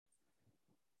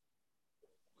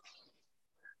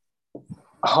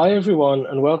Hi, everyone,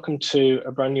 and welcome to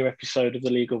a brand new episode of the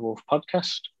Legal Wolf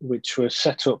podcast, which was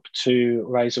set up to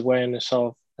raise awareness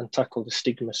of and tackle the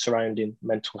stigma surrounding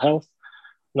mental health,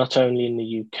 not only in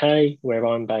the UK, where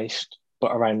I'm based,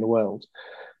 but around the world.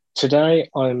 Today,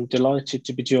 I'm delighted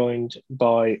to be joined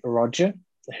by Roger,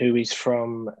 who is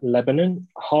from Lebanon.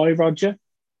 Hi, Roger.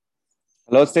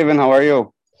 Hello, Stephen. How are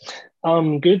you?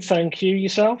 I'm good, thank you.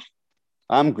 Yourself?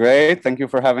 I'm great. Thank you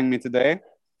for having me today.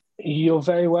 You're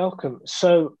very welcome.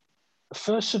 So,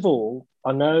 first of all,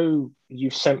 I know you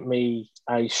sent me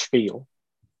a spiel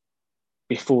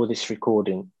before this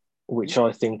recording, which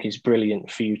I think is brilliant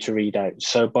for you to read out.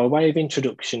 So, by way of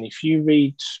introduction, if you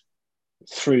read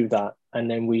through that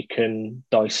and then we can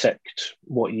dissect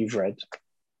what you've read.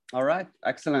 All right.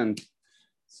 Excellent.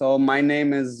 So, my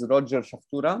name is Roger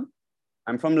Shaftoura.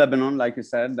 I'm from Lebanon, like you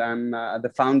said. I'm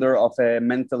the founder of a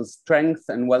mental strength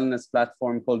and wellness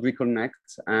platform called Reconnect,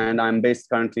 and I'm based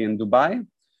currently in Dubai.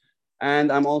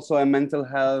 And I'm also a mental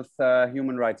health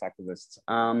human rights activist.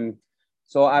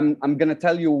 So I'm going to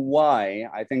tell you why.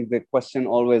 I think the question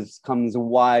always comes,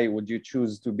 why would you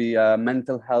choose to be a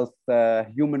mental health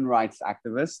human rights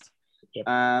activist? Yep.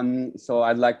 So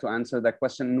I'd like to answer that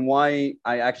question and why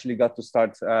I actually got to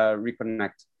start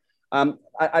Reconnect.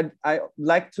 I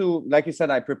like to, like you said,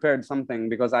 I prepared something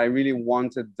because I really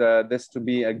wanted this to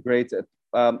be a great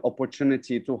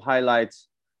opportunity to highlight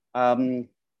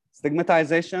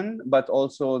stigmatization, but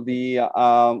also the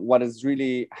what is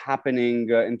really happening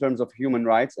in terms of human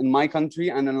rights in my country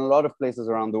and in a lot of places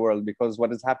around the world, because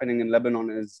what is happening in Lebanon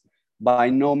is by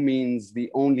no means the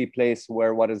only place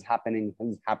where what is happening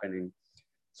is happening.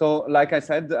 So, like I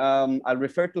said, I'll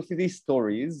refer to three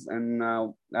stories in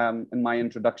my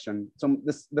introduction. So,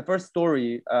 the first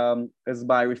story is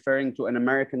by referring to an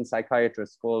American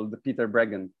psychiatrist called Peter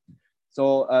Breggin.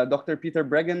 So, Dr. Peter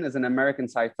Breggin is an American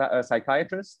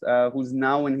psychiatrist who's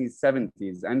now in his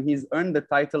 70s, and he's earned the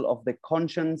title of the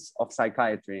conscience of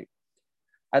psychiatry.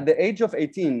 At the age of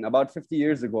 18, about 50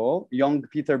 years ago, young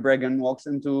Peter Breggin walks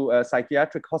into a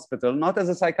psychiatric hospital, not as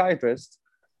a psychiatrist,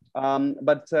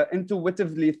 but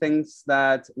intuitively thinks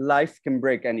that life can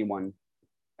break anyone.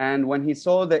 And when he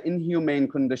saw the inhumane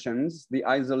conditions, the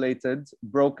isolated,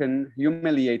 broken,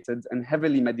 humiliated, and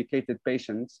heavily medicated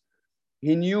patients,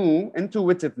 he knew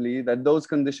intuitively that those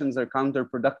conditions are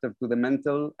counterproductive to the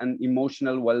mental and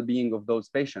emotional well-being of those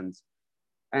patients.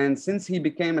 And since he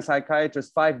became a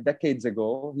psychiatrist 5 decades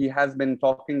ago, he has been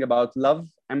talking about love,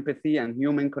 empathy, and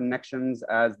human connections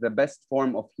as the best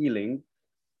form of healing,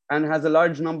 and has a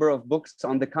large number of books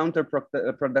on the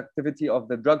counterproductivity of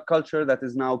the drug culture that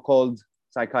is now called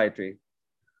psychiatry.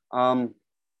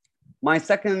 My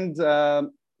second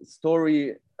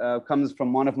story comes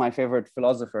from one of my favorite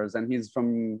philosophers, and he's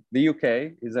from the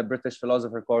UK. He's a British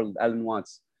philosopher called Alan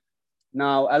Watts.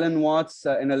 Now, Alan Watts,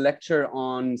 in a lecture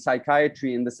on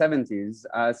psychiatry in the 70s,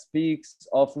 speaks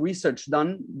of research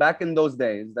done back in those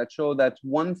days that show that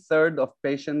 1/3 of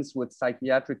patients with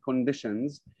psychiatric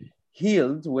conditions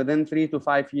healed within 3 to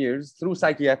 5 years through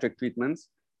psychiatric treatments.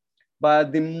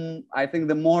 But I think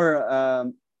the more,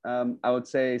 I would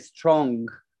say,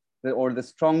 the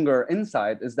stronger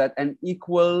insight is that an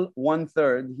equal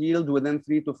 1/3 healed within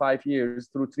 3 to 5 years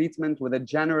through treatment with a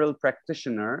general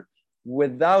practitioner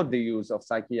without the use of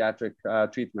psychiatric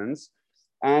treatments.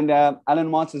 And Alan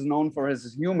Watts is known for his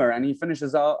humor, and he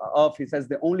finishes off, he says,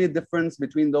 the only difference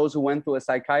between those who went to a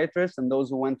psychiatrist and those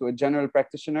who went to a general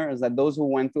practitioner is that those who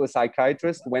went to a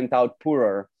psychiatrist went out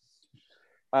poorer.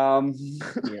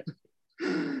 Yeah.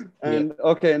 And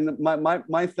okay, and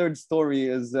my third story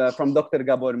is from Dr.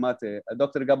 Gabor Mate.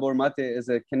 Dr. Gabor Mate is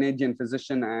a Canadian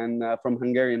physician and from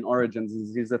Hungarian origins.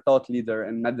 He's a thought leader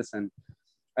in medicine.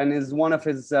 And is one of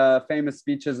his famous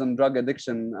speeches on drug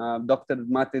addiction. Dr.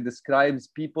 Mate describes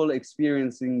people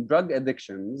experiencing drug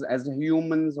addictions as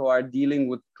humans who are dealing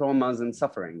with traumas and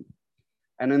suffering.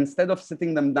 And instead of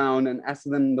sitting them down and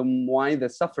asking them why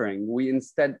they're suffering, we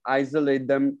instead isolate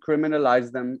them,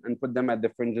 criminalize them, and put them at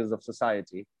the fringes of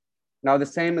society. Now,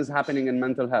 the same is happening in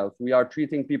mental health. We are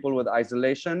treating people with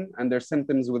isolation and their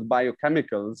symptoms with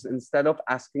biochemicals instead of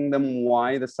asking them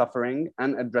why the suffering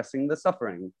and addressing the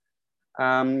suffering.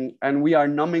 And we are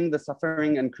numbing the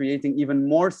suffering and creating even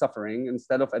more suffering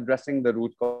instead of addressing the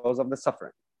root cause of the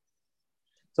suffering.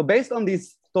 So based on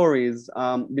these stories,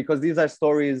 because these are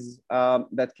stories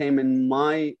that came in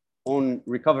my own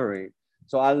recovery,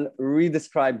 so I'll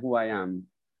re-describe who I am.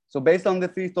 So based on the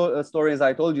three stories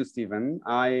I told you, Stephen,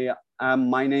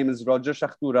 my name is Roger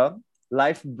Shaftoura.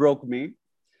 Life broke me.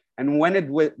 And when it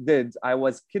did, I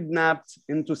was kidnapped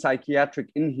into psychiatric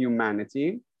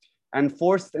inhumanity. and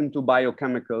forced into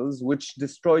biochemicals, which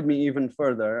destroyed me even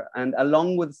further. And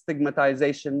along with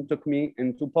stigmatization, took me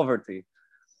into poverty.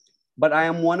 But I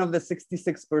am one of the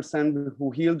 66%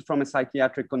 who healed from a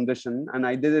psychiatric condition. And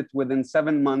I did it within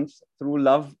 7 months through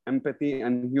love, empathy,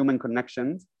 and human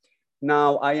connections.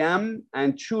 Now I am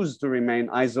and choose to remain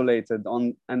isolated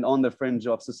on the fringe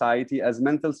of society, as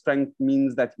mental strength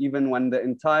means that even when the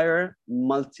entire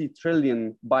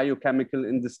multi-trillion biochemical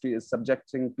industry is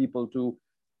subjecting people to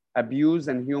abuse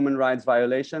and human rights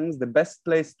violations, the best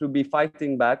place to be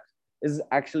fighting back is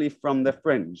actually from the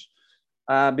fringe.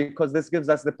 Because this gives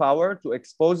us the power to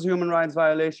expose human rights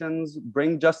violations,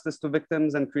 bring justice to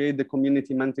victims, and create the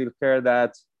community mental care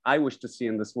that I wish to see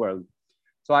in this world.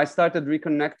 So I started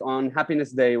Reconnect on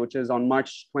Happiness Day, which is on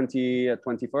March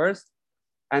 21st.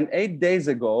 And 8 days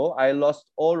ago, I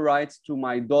lost all rights to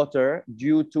my daughter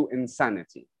due to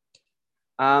insanity.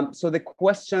 So the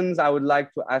questions I would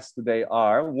like to ask today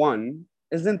are, one,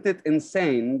 isn't it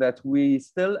insane that we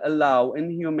still allow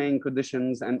inhumane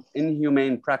conditions and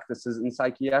inhumane practices in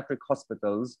psychiatric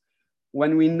hospitals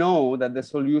when we know that the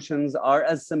solutions are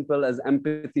as simple as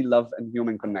empathy, love, and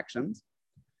human connections?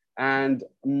 And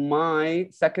my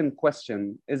second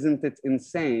question, isn't it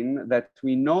insane that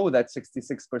we know that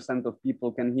 66% of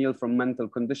people can heal from mental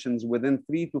conditions within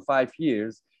 3 to 5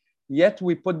 years, yet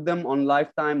we put them on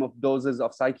lifetime of doses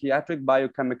of psychiatric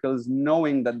biochemicals,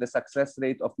 knowing that the success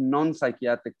rate of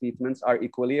non-psychiatric treatments are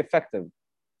equally effective?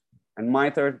 And my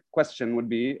third question would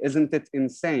be, isn't it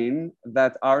insane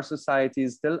that our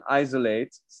societies still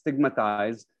isolate,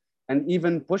 stigmatize, and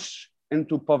even push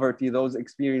into poverty those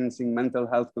experiencing mental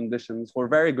health conditions for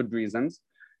very good reasons,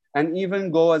 and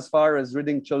even go as far as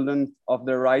ridding children of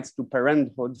their rights to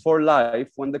parenthood for life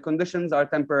when the conditions are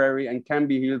temporary and can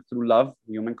be healed through love,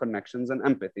 human connections, and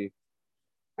empathy?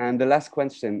 And the last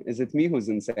question, is it me who's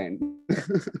insane?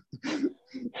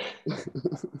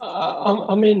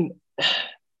 I mean,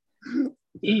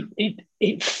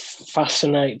 it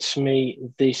fascinates me,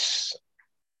 this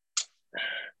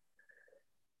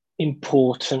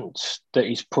importance that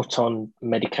is put on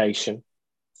medication.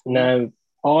 Now,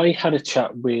 I had a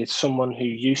chat with someone who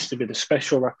used to be the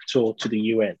special rapporteur to the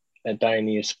UN,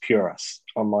 Adanius Puras,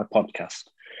 on my podcast,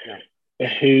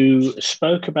 who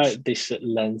spoke about this at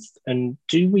length. And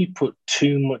do we put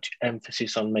too much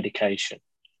emphasis on medication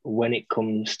when it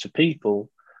comes to people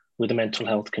with a mental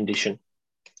health condition?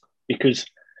 Because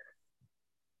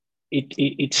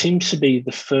it seems to be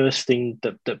the first thing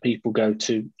that people go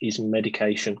to is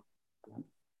medication.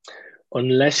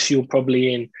 Unless you're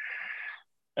probably in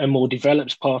a more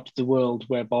developed part of the world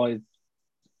whereby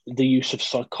the use of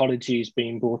psychology is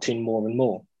being brought in more and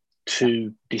more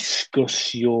to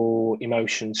discuss your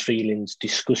emotions, feelings,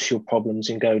 discuss your problems,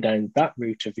 and go down that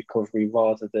route of recovery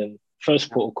rather than first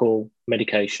protocol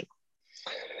medication.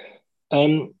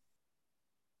 And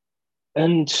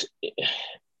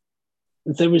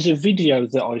there was a video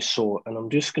that I saw, and I'm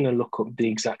just going to look up the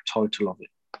exact title of it,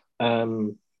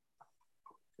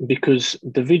 because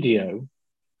the video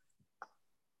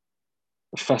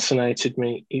fascinated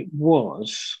me. It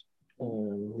was,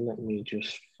 let me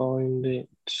just find it.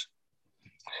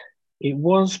 It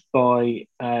was by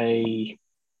a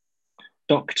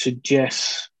Dr.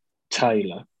 Jess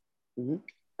Taylor, who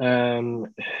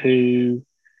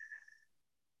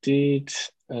did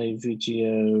a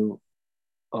video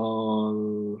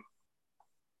on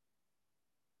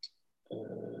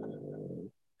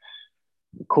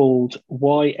called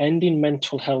 "Why Ending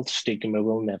Mental Health Stigma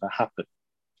Will Never Happen."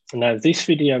 Now, this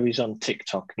video is on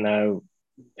TikTok. Now,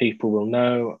 people will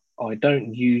know I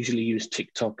don't usually use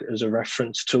TikTok as a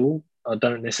reference tool. I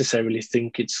don't necessarily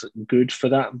think it's good for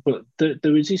that, but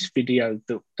there was this video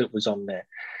that was on there.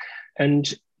 And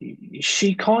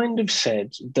she kind of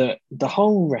said that the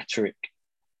whole rhetoric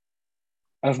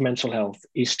of mental health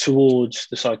is towards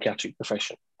the psychiatric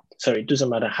profession. So it doesn't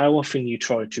matter how often you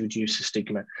try to reduce the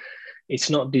stigma. It's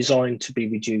not designed to be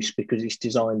reduced because it's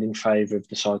designed in favour of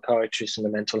the psychiatrists and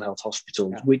the mental health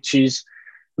hospitals, which is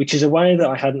a way that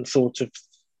I hadn't thought of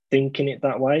thinking it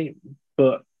that way,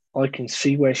 but I can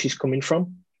see where she's coming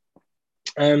from.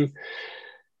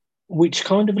 Which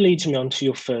kind of leads me on to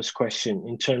your first question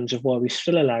in terms of why we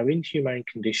still allow inhumane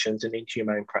conditions and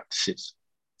inhumane practices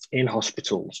in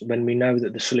hospitals when we know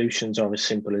that the solutions are as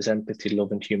simple as empathy,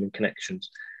 love, and human connections.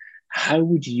 How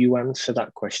would you answer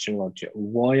that question, Roger?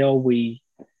 Why are we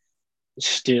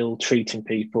still treating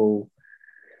people,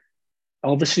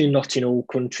 obviously not in all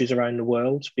countries around the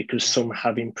world because some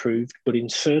have improved, but in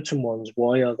certain ones,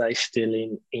 why are they still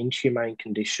in inhumane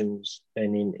conditions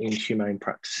and in inhumane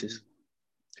practices?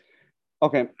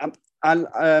 Okay,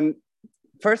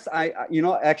 First,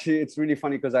 actually, it's really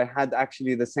funny because I had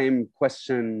actually the same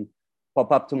question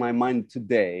pop up to my mind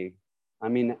today. I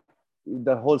mean,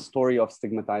 the whole story of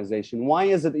stigmatization. Why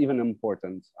is it even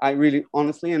important? I really,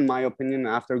 honestly, in my opinion,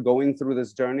 after going through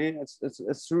this journey,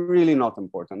 it's really not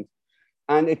important.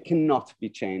 And it cannot be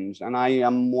changed. And I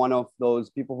am one of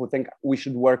those people who think we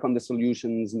should work on the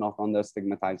solutions, not on the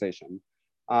stigmatization.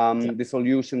 The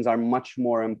solutions are much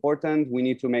more important. We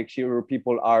need to make sure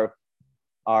people are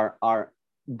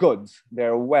good,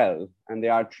 they're well, and they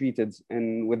are treated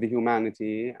with the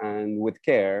humanity and with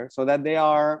care, so that they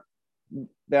are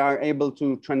able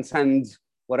to transcend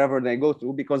whatever they go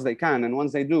through, because they can. And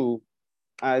once they do,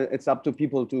 it's up to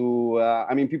people to,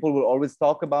 people will always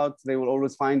talk about, they will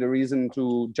always find a reason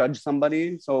to judge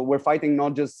somebody. So we're fighting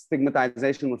not just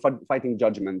stigmatization, we're fighting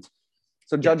judgment.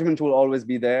 So judgment will always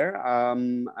be there.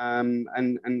 And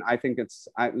I think it's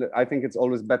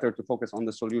always better to focus on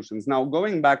the solutions. Now,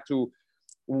 going back to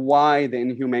why the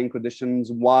inhumane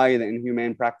conditions, why the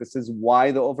inhumane practices,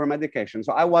 why the over-medication.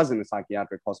 So I was in a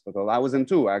psychiatric hospital. I was in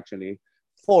two, actually,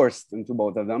 forced into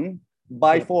both of them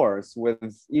by force,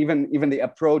 with even the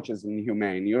approach is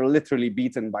inhumane. You're literally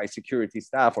beaten by security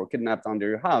staff or kidnapped under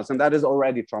your house, and that is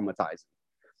already traumatizing.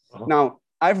 Now,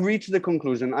 I've reached the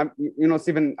conclusion,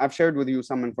 Stephen, I've shared with you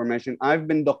some information. I've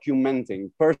been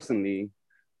documenting personally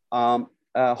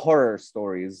horror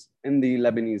stories in the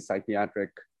Lebanese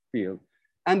psychiatric field.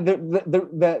 And the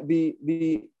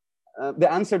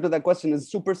answer to that question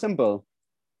is super simple.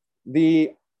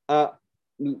 The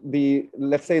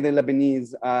let's say the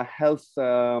Lebanese health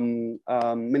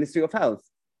Ministry of Health,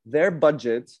 their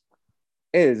budget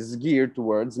is geared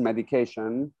towards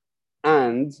medication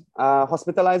and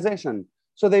hospitalization.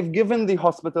 So they've given the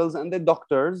hospitals and the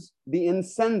doctors the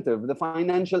incentive, the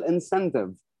financial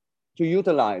incentive, to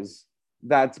utilize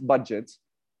that budget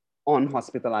on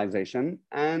hospitalization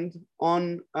and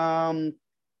on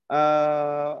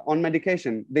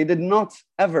medication. They did not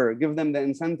ever give them the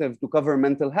incentive to cover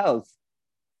mental health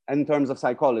in terms of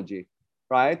psychology,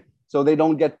 right? So they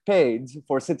don't get paid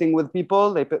for sitting with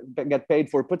people. They get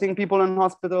paid for putting people in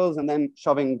hospitals and then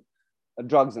shoving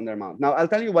drugs in their mouth. Now, I'll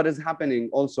tell you what is happening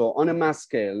also on a mass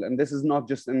scale, and this is not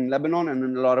just in Lebanon and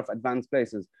in a lot of advanced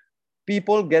places.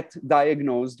 People get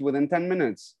diagnosed within 10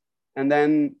 minutes. And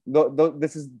then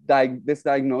this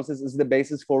diagnosis is the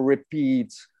basis for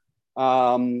repeat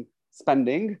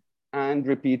spending and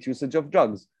repeat usage of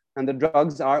drugs. And the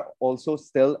drugs are also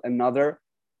still another,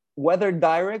 whether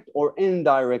direct or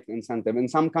indirect incentive. In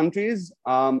some countries,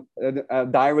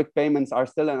 direct payments are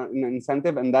still an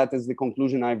incentive. And that is the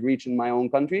conclusion I've reached in my own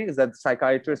country, is that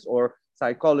psychiatrists or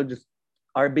psychologists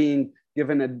are being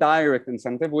given a direct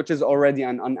incentive, which is already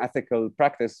an unethical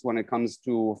practice when it comes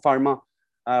to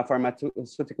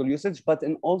pharmaceutical usage, but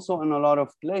also in a lot of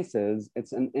places,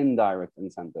 it's an indirect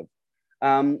incentive.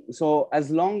 So as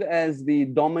long as the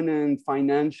dominant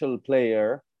financial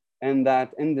player in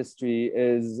that industry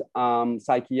is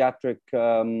psychiatric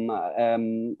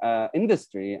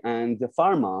industry and the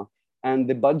pharma, and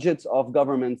the budgets of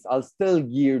governments are still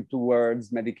geared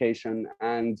towards medication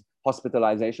and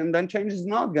hospitalization, then change is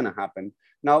not going to happen.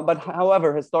 Now, but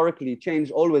however, historically, change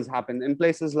always happened in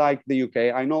places like the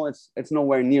UK. I know it's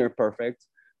nowhere near perfect,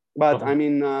 but I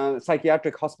mean,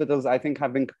 psychiatric hospitals, I think,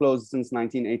 have been closed since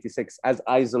 1986 as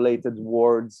isolated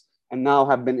wards, and now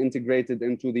have been integrated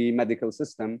into the medical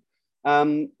system.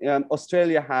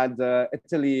 Australia had,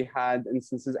 Italy had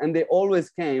instances, and they always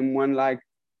came when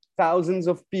thousands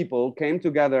of people came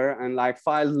together and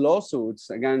filed lawsuits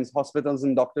against hospitals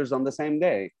and doctors on the same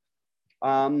day.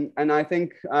 And I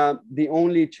think the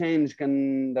only change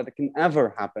that can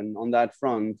ever happen on that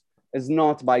front is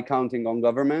not by counting on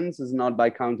governments, is not by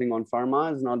counting on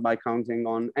pharma, is not by counting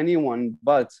on anyone,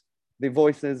 but the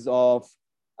voices of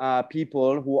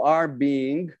people who are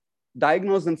being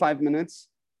diagnosed in 5 minutes,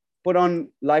 put on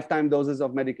lifetime doses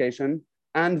of medication,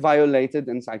 and violated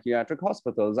in psychiatric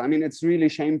hospitals. I mean, it's really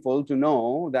shameful to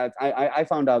know that I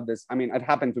found out this. I mean, it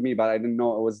happened to me, but I didn't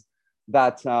know it was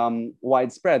that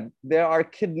widespread. There are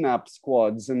kidnap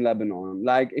squads in Lebanon.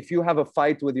 If you have a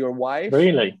fight with your wife,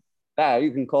 really, yeah,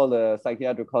 you can call the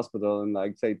psychiatric hospital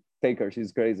and say, take her,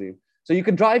 she's crazy. So you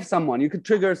could drive someone, you could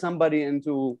trigger somebody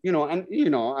into,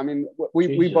 I mean,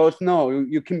 we both know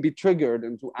you can be triggered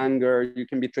into anger, you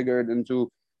can be triggered into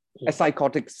a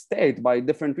psychotic state by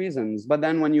different reasons. But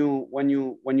then when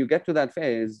you get to that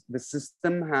phase, the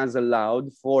system has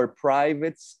allowed for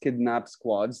private kidnap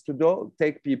squads to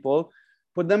take people,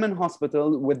 put them in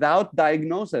hospital without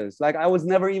diagnosis. I was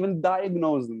never even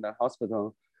diagnosed in that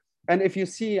hospital. And if you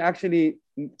see actually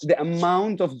the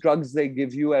amount of drugs they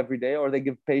give you every day, or they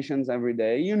give patients every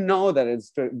day, you know that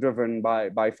it's driven by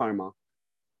pharma.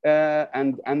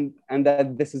 and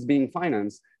that this is being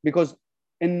financed. Because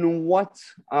in what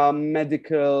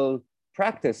medical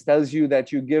practice tells you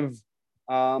that you give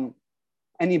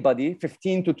anybody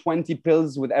 15 to 20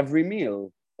 pills with every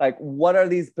meal? Like, what are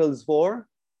these pills for?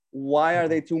 Why are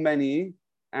they too many?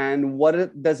 And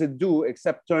what does it do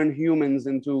except turn humans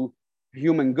into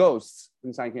human ghosts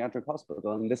in psychiatric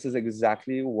hospital? And this is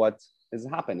exactly what is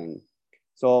happening.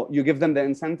 So you give them the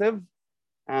incentive,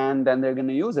 and then they're going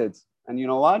to use it. And you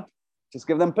know what? Just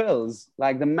give them pills,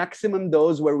 like the maximum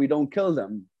dose where we don't kill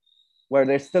them, where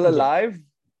they're still alive,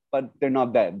 but they're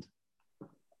not dead.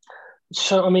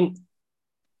 So, I mean,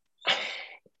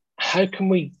 how can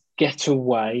we get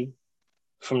away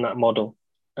from that model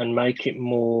and make it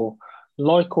more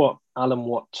like what Alan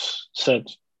Watts said,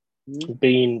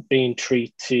 being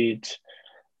treated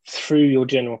through your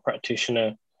general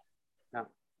practitioner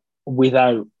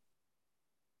without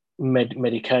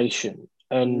medication?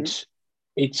 And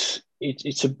it's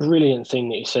a brilliant thing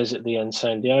that he says at the end,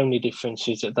 saying the only difference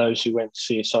is that those who went to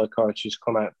see a psychiatrist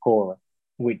come out poorer,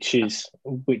 which is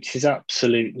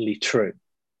absolutely true.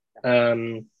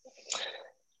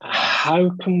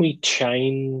 How can we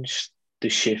change the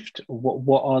shift?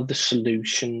 What are the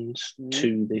solutions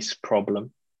to this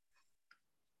problem?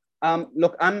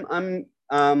 Look, I'm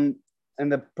in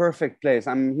the perfect place.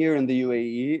 I'm here in the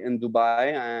UAE, in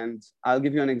Dubai, and I'll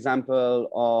give you an example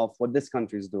of what this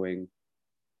country is doing.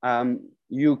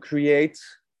 You create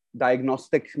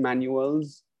diagnostic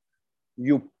manuals,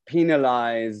 you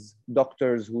penalize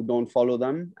doctors who don't follow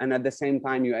them, and at the same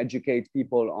time, you educate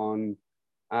people on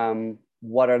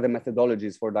what are the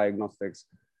methodologies for diagnostics.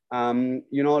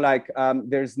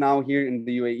 There's now here in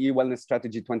the UAE Wellness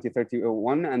Strategy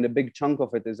 2031, and a big chunk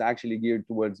of it is actually geared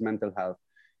towards mental health.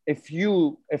 If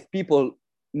people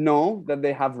know that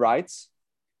they have rights,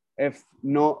 if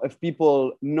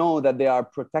people know that they are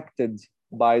protected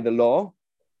by the law,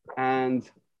 and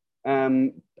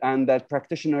that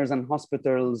practitioners and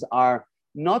hospitals are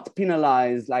not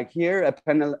penalized, like here,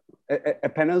 a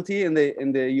penalty in the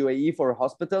UAE for a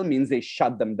hospital means they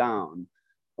shut them down.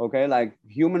 Okay, like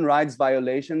human rights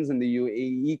violations in the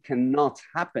UAE cannot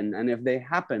happen, and if they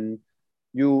happen,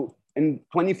 in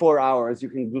 24 hours you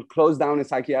can close down a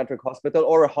psychiatric hospital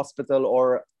or a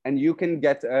hospital, and you can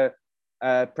get a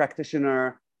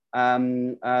practitioner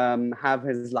have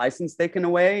his license taken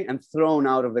away and thrown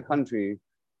out of the country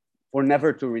for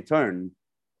never to return.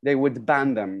 They would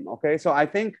ban them. Okay, so I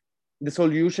think the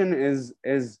solution is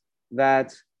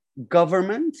that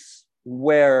governments,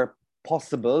 where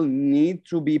possible, need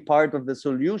to be part of the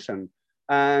solution.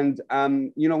 And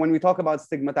when we talk about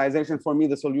stigmatization, for me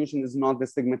the solution is not the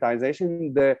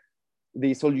stigmatization.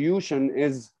 The solution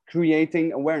is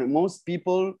creating awareness. Most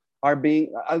people are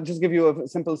being, I'll just give you a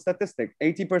simple statistic.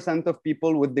 80% of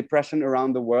people with depression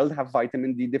around the world have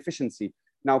vitamin D deficiency.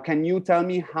 Now, can you tell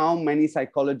me how many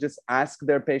psychologists ask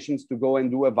their patients to go and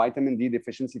do a vitamin D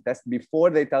deficiency test before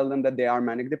they tell them that they are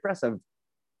manic depressive?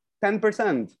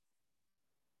 10%,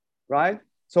 right?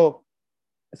 So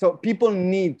people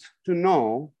need to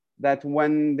know that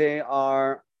when they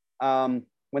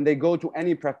go to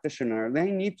any practitioner, they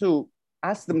need to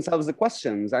ask themselves the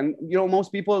questions. And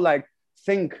most people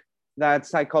think that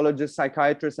psychologists,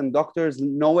 psychiatrists, and doctors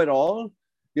know it all,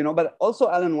 but also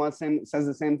Alan Watts says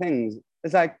the same things.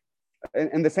 It's like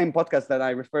in the same podcast that I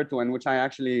referred to, and which I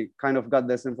actually kind of got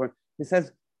this info. He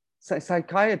says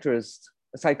psychiatrists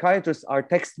are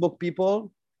textbook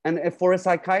people, and if for a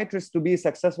psychiatrist to be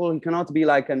successful, he cannot be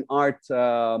like an art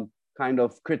kind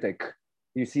of critic.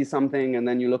 You see something and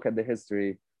then you look at the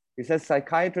history. He says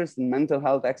psychiatrists and mental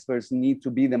health experts need to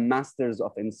be the masters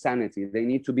of insanity. They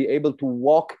need to be able to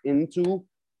walk into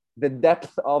the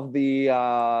depth of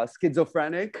the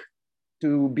schizophrenic,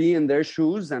 to be in their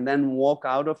shoes and then walk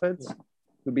out of it,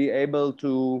 to be able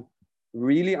to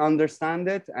really understand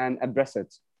it and address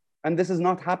it. And this is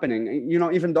not happening.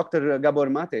 Even Dr. Gabor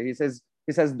Mate, he says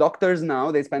doctors now,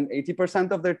 they spend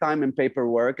 80% of their time in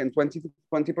paperwork and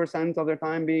 20% of their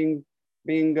time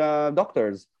being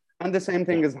doctors. And the same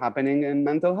thing is happening in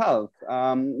mental health.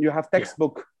 You have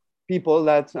textbook people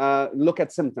that look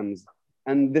at symptoms.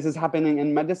 And this is happening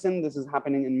in medicine. This is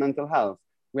happening in mental health.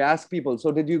 We ask people,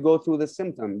 so did you go through the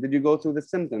symptom? Did you go through the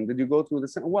symptom? Did you go through the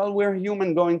symptom? Well, we're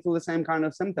human going through the same kind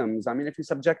of symptoms. I mean, if you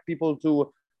subject people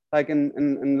to, like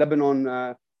in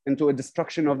Lebanon, into a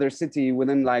destruction of their city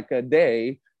within like a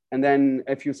day, and then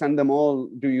if you send them all,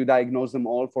 do you diagnose them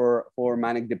all for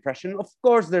manic depression? Of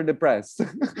course they're depressed,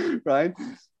 right?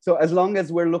 So as long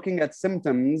as we're looking at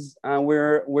symptoms,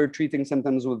 we're treating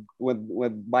symptoms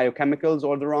with biochemicals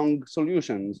or the wrong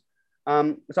solutions.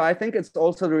 So I think it's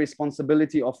also the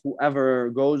responsibility of whoever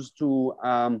goes to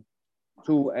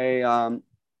to a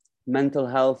mental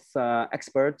health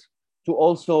expert to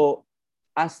also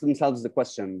ask themselves the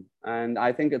question. And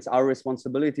I think it's our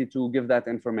responsibility to give that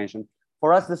information.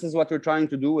 For us, this is what we're trying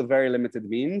to do with very limited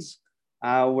means.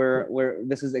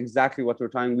 This is exactly what we're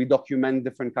trying. We document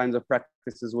different kinds of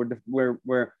practices. We're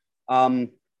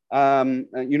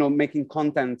making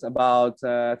content about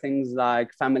things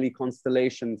like family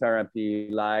constellation therapy,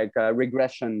 like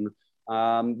regression,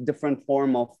 different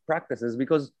form of practices,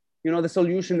 because the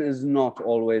solution is not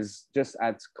always just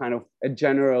at kind of a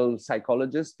general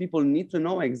psychologist. People need to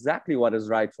know exactly what is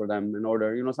right for them in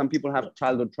order, some people have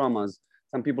childhood traumas,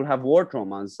 some people have war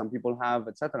traumas, some people have,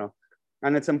 etc.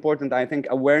 And it's important. I think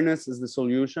awareness is the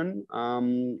solution,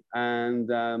 and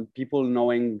people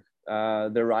knowing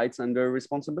their rights and their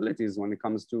responsibilities when it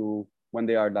comes to when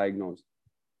they are diagnosed.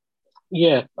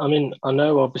 Yeah, I mean, I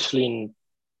know obviously in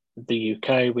the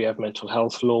UK we have mental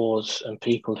health laws, and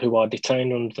people who are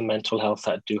detained under the Mental Health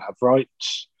Act do have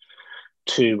rights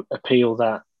to appeal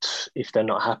that if they're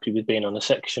not happy with being on a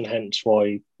section, hence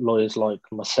why lawyers like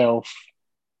myself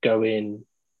go in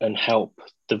and help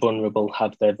the vulnerable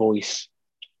have their voice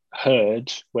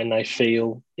heard when they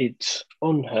feel it's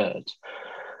unheard.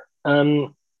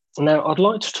 Now, I'd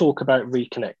like to talk about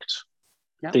Reconnect,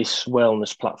 this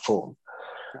wellness platform.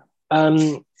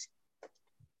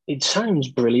 It sounds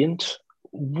brilliant.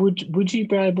 Would you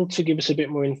be able to give us a bit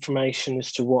more information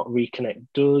as to what Reconnect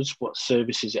does, what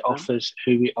services it offers,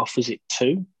 who it offers it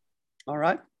to? All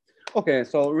right. Okay,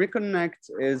 so Reconnect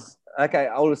is, like I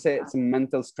always say, it's a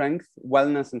mental strength,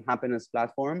 wellness, and happiness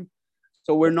platform.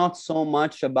 So we're not so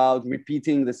much about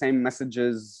repeating the same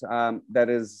messages that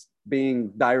is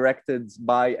being directed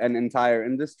by an entire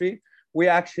industry. We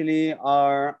actually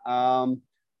are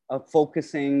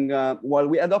focusing.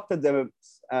 We adopted an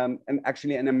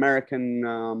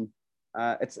American.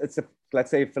 It's a,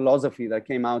 let's say, philosophy that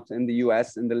came out in the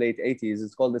US in the late 80s.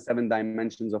 It's called the 7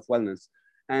 Dimensions of Wellness.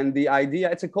 And the idea,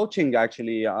 it's a coaching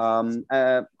actually,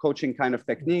 coaching kind of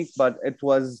technique, but it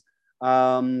was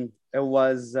like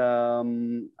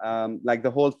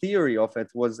the whole theory of it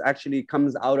was actually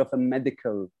comes out of a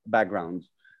medical background.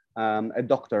 A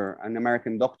doctor, an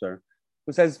American doctor,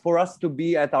 who says for us to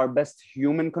be at our best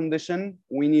human condition,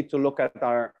 we need to look at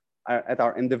our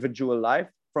individual life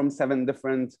from 7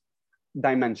 different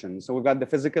dimensions. So we've got the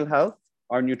physical health,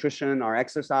 our nutrition, our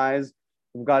exercise.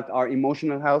 We've got our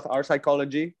emotional health, our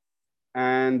psychology,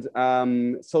 and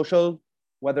social,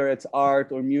 whether it's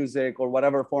art or music or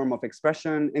whatever form of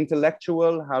expression.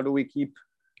 Intellectual, how do we keep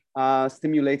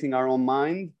stimulating our own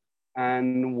mind?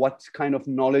 And what kind of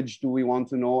knowledge do we want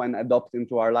to know and adopt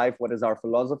into our life? What is our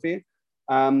philosophy?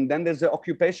 Then there's the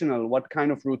occupational. What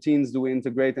kind of routines do we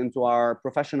integrate into our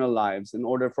professional lives in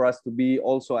order for us to be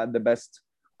also at the best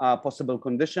possible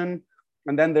condition?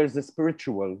 And then there's the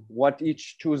spiritual, what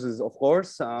each chooses, of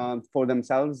course, for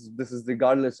themselves. This is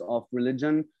regardless of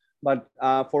religion. But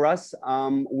for us,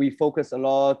 we focus a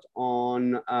lot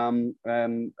on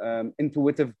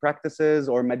intuitive practices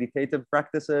or meditative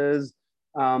practices,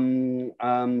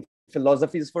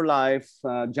 philosophies for life,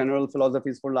 general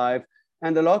philosophies for life,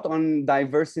 and a lot on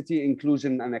diversity,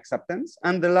 inclusion, and acceptance.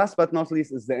 And the last but not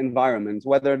least is the environment,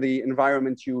 whether the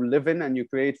environment you live in and you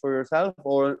create for yourself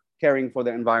or caring for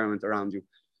the environment around you.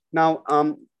 Now,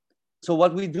 so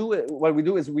what we do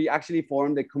is we actually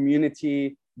formed a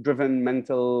community-driven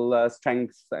mental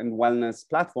strength and wellness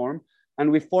platform.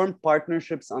 And we formed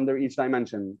partnerships under each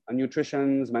dimension: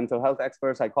 nutritionists, mental health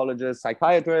experts, psychologists,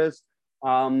 psychiatrists,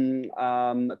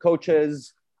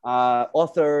 coaches,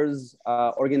 authors,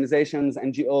 organizations,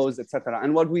 NGOs, etc.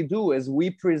 And what we do is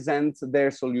we present their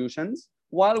solutions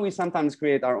while we sometimes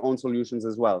create our own solutions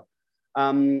as well.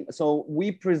 So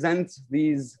we present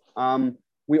these,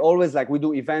 we always we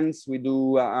do events, we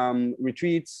do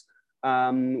retreats,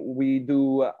 we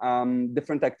do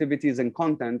different activities and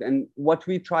content. And what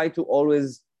we try to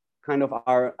always kind of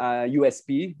our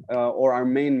USP or our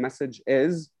main message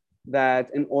is that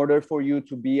in order for you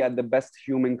to be at the best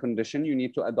human condition, you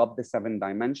need to adopt the 7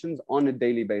 dimensions on a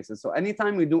daily basis. So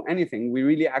anytime we do anything, we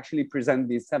really actually present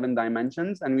these 7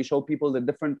 dimensions and we show people the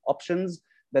different options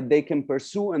that they can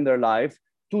pursue in their life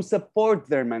to support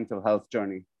their mental health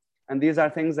journey. And these are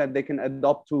things that they can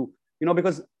adopt to,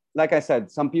 because like I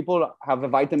said, some people have a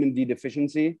vitamin D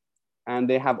deficiency and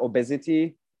they have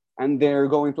obesity and they're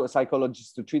going to a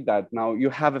psychologist to treat that. Now you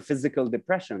have a physical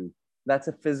depression. That's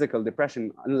a physical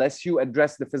depression. Unless you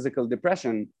address the physical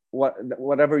depression,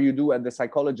 whatever you do at the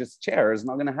psychologist's chair is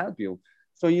not going to help you.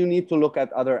 So you need to look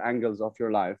at other angles of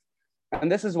your life.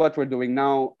 And this is what we're doing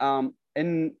now.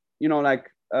 Reconnect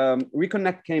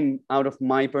came out of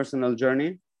my personal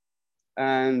journey.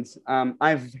 And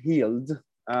I've healed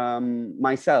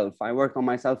myself. I worked on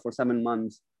myself for 7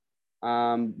 months,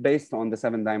 based on the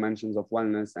 7 dimensions of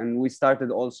wellness. And we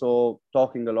started also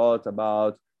talking a lot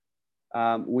about,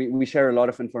 we share a lot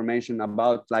of information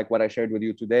about like what I shared with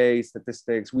you today,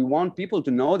 statistics. We want people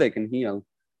to know they can heal,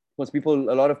 because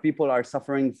a lot of people are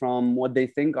suffering from what they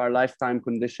think are lifetime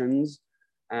conditions.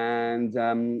 And,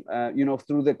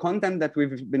 through the content that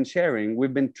we've been sharing,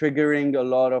 we've been triggering a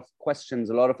lot of questions,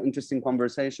 a lot of interesting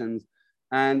conversations.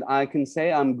 And I can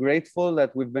say I'm grateful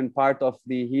that we've been part of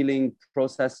the healing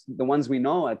process, the ones we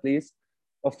know at least,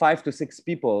 of 5 to 6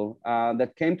 people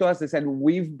that came to us. They said,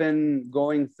 we've been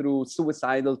going through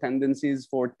suicidal tendencies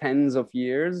for tens of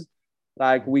years.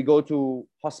 Like, we go to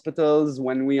hospitals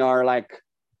when we are like,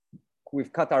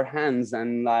 we've cut our hands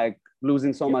and like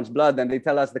losing so much blood, and they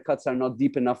tell us the cuts are not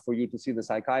deep enough for you to see the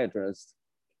psychiatrist.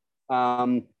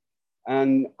 Funny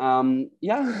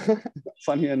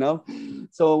enough.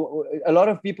 So a lot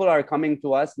of people are coming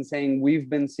to us and saying, we've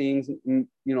been seeing,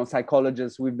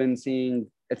 psychologists, we've been seeing,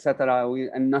 etc.,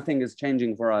 and nothing is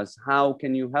changing for us. How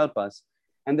can you help us?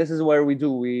 And this is where we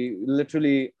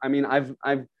literally, I'm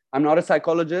not a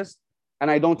psychologist,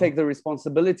 and I don't take the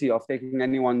responsibility of taking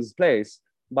anyone's place.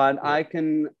 But I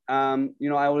can, I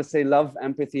always say love,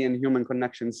 empathy, and human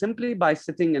connection simply by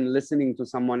sitting and listening to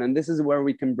someone. And this is where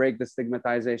we can break the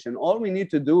stigmatization. All we need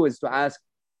to do is to ask,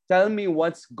 tell me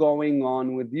what's going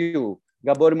on with you.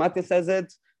 Gabor Mate says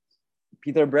it.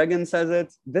 Peter Breggin says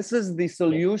it. This is the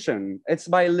solution. It's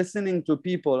by listening to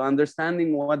people,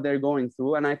 understanding what they're going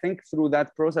through. And I think through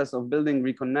that process of building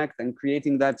Reconnect and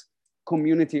creating that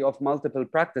community of multiple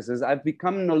practices, I've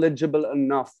become knowledgeable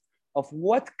enough of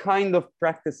what kind of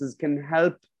practices can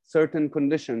help certain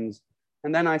conditions.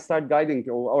 And then I start guiding,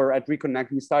 or at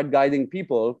Reconnect, we start guiding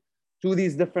people to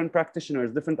these different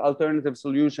practitioners, different alternative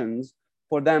solutions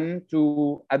for them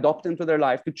to adopt into their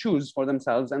life, to choose for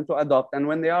themselves and to adopt. And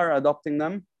when they are adopting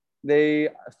them,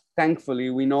 thankfully,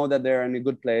 we know that they're in a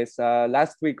good place.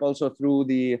 Last week, also through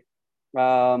the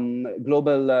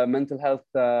Global Mental Health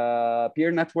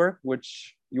Peer Network,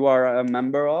 which you are a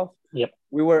member of,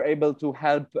 we were able to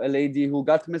help a lady who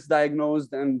got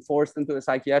misdiagnosed and forced into a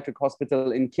psychiatric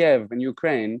hospital in Kiev in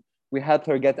Ukraine. We helped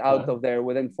her get out of there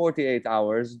within 48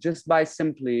 hours, just by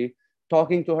simply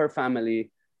talking to her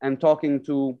family and talking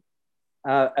to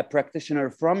a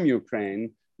practitioner from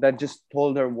Ukraine that just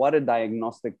told her what a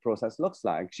diagnostic process looks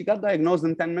like. She got diagnosed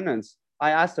in 10 minutes.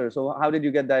 I asked her, so how did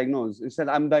you get diagnosed? She said,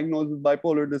 I'm diagnosed with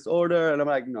bipolar disorder. And I'm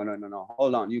like, no,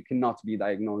 hold on. You cannot be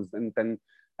diagnosed in 10.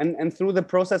 And through the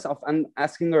process of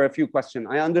asking her a few questions,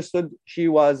 I understood she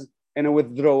was in a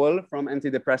withdrawal from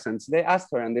antidepressants. They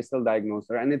asked her and they still diagnosed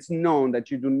her. And it's known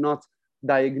that you do not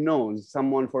diagnose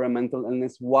someone for a mental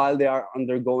illness while they are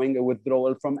undergoing a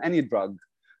withdrawal from any drug.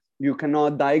 You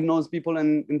cannot diagnose people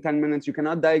in 10 minutes. You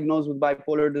cannot diagnose with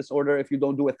bipolar disorder if you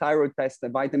don't do a thyroid test, a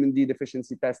vitamin D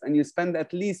deficiency test, and you spend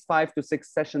at least 5 to 6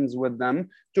 sessions with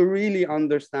them to really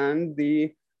understand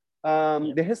the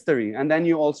history. And then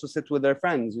you also sit with their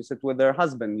friends, you sit with their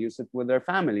husband, you sit with their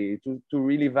family to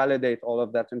really validate all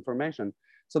of that information.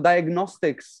 So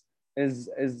diagnostics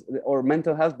or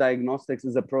mental health diagnostics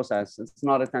is a process. It's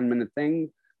not a 10-minute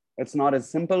thing. It's not as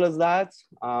simple as that.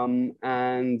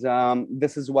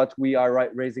 This is what we are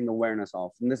raising awareness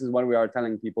of. And this is what we are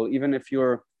telling people. Even if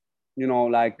you're,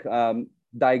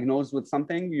 diagnosed with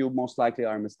something, you most likely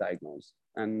are misdiagnosed.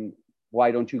 And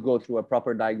why don't you go through a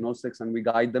proper diagnostics, and we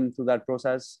guide them through that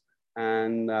process.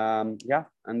 And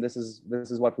this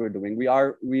is what we're doing. We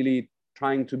are really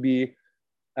trying to be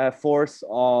a force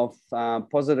of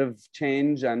positive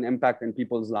change and impact in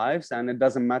people's lives. And it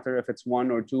doesn't matter if it's 1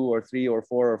 or 2 or 3 or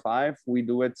 4 or 5, we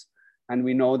do it. And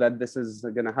we know that this is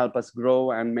going to help us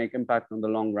grow and make impact on the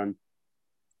long run.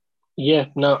 Yeah,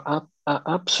 no,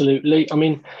 absolutely. I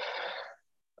mean,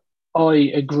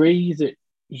 I agree that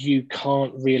you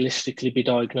can't realistically be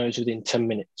diagnosed within 10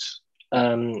 minutes.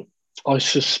 I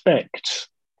suspect,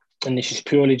 and this is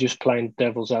purely just playing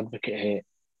devil's advocate here,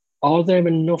 are there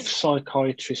enough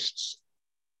psychiatrists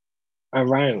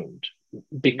around?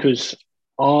 Because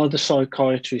are the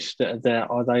psychiatrists that are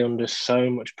there, are they under so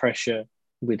much pressure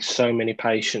with so many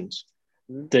patients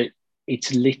that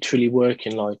it's literally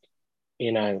working like,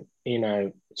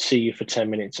 see you for 10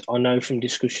 minutes? I know from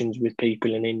discussions with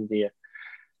people in India,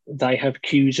 they have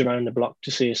queues around the block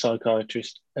to see a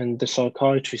psychiatrist, and the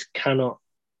psychiatrist cannot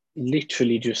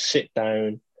literally just sit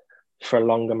down for a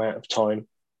long amount of time.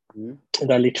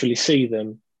 They literally see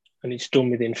them and it's done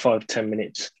within 5-10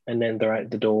 minutes, and then they're out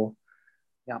the door.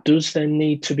 Does there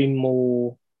need to be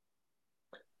more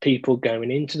people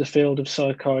going into the field of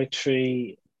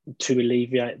psychiatry? to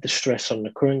alleviate the stress on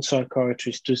the current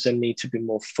psychiatrist? Does there need to be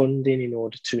more funding in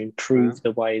order to improve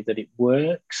the way that it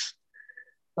works?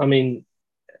 I mean,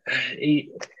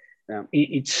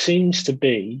 it seems to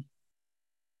be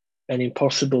an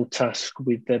impossible task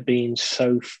with there being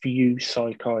so few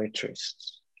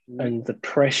psychiatrists, and the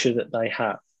pressure that they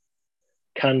have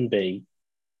can be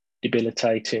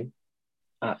debilitating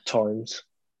at times.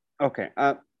 Okay.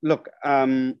 Look,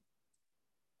 like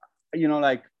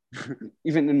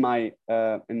even in my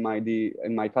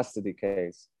custody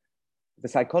case, the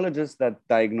psychologist that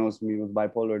diagnosed me with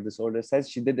bipolar disorder says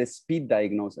she did a speed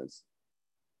diagnosis.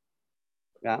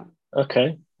 Yeah.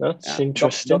 Okay, that's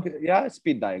interesting.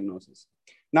 Speed diagnosis.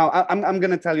 Now, I'm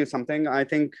going to tell you something. I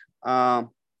think I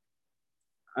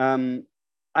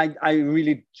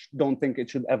really don't think it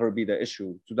should ever be the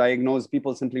issue to diagnose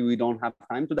people. Simply, we don't have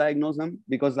time to diagnose them,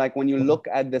 because like when you look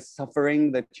at the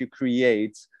suffering that you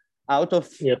create out of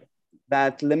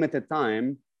that limited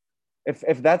time,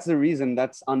 if that's the reason,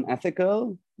 that's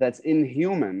unethical, that's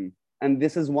inhuman. And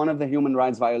this is one of the human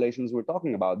rights violations we're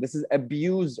talking about. This is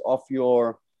abuse of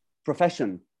your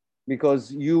profession,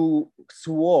 because you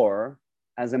swore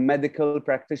as a medical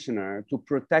practitioner to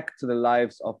protect the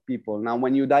lives of people. Now,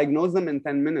 when you diagnose them in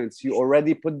 10 minutes, you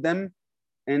already put them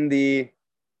in the,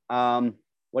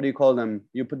 what do you call them?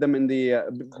 You put them in the,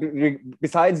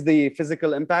 besides the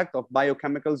physical impact of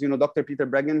biochemicals, Dr. Peter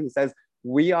Breggin, he says,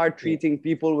 we are treating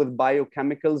people with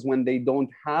biochemicals when they don't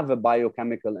have a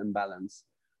biochemical imbalance,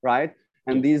 right?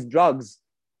 And these drugs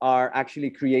are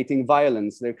actually creating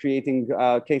violence. They're creating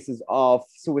cases of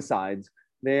suicide.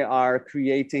 They are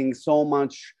creating so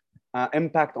much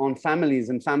impact on families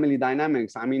and family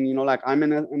dynamics. I mean, like I'm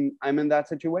in that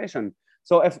situation.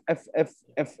 So if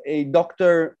a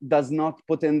doctor does not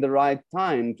put in the right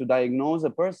time to diagnose a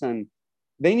person,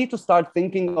 they need to start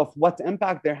thinking of what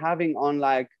impact they're having on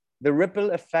like the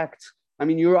ripple effect. I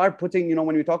mean, you are putting,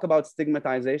 when we talk about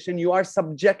stigmatization, you are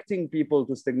subjecting people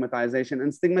to stigmatization,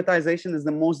 and stigmatization is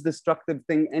the most destructive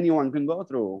thing anyone can go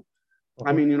through.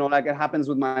 I mean, like it happens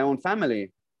with my own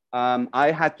family.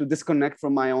 I had to disconnect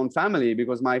from my own family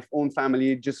because my own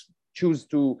family just choose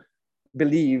to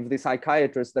believe the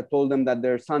psychiatrist that told them that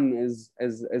their son is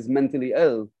mentally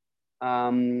ill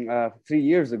 3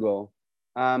 years ago.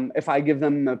 If I give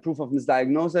them proof of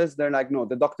misdiagnosis, they're like, no,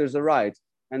 the doctors are right.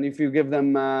 And if you give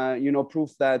them,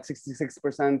 proof that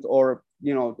 66% or,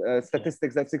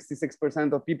 statistics that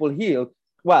 66% of people heal,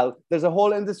 well, there's a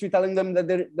whole industry telling them that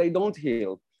they don't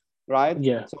heal, right?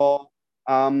 Yeah. So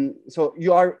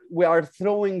we are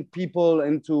throwing people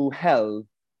into hell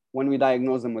when we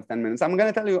diagnose them with 10 minutes. I'm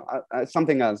going to tell you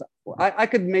something else. I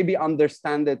could maybe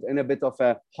understand it in a bit of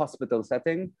a hospital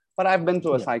setting, but I've been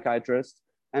to a psychiatrist,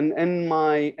 and in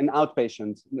an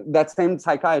outpatient, that same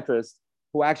psychiatrist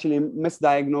who actually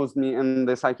misdiagnosed me in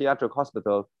the psychiatric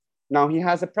hospital, now he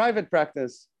has a private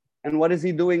practice. And what is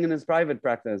he doing in his private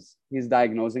practice? He's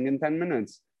diagnosing in 10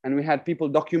 minutes. And we had people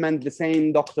document the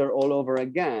same doctor all over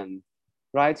again,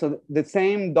 right? So the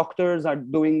same doctors are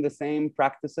doing the same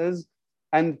practices.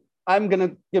 And I'm going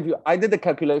to give you, I did a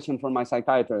calculation for my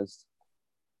psychiatrist.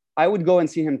 I would go and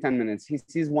see him 10 minutes. He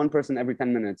sees one person every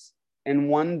 10 minutes. In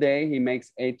one day, he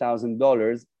makes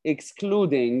 $8,000,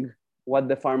 excluding what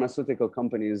the pharmaceutical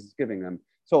company is giving them.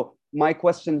 So my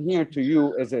question here to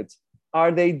you is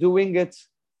are they doing it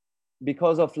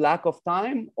because of lack of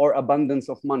time or abundance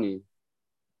of money?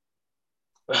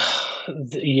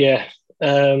 Yeah.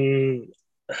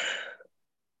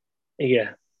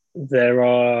 There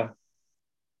are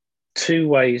two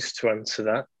ways to answer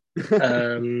that.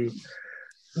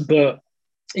 But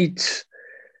it's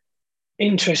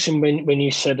interesting when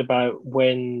you said about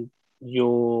when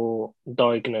you're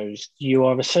diagnosed, you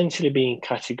are essentially being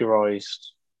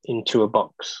categorized into a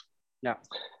box. Yeah.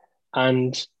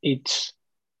 And it's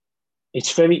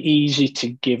very easy to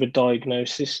give a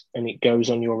diagnosis and it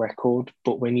goes on your record,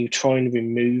 but when you try and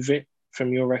remove it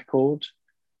from your record,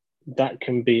 that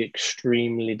can be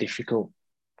extremely difficult.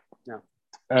 Yeah.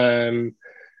 And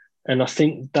I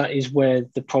think that is where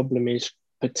the problem is,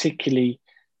 particularly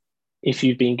if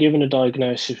you've been given a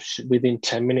diagnosis within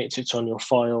 10 minutes, it's on your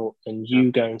file, and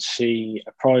you go and see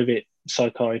a private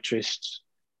psychiatrist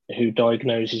who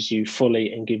diagnoses you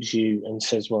fully and gives you and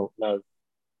says, well, no,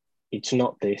 it's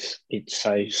not this, it's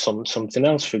say something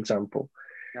else, for example.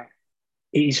 Yeah.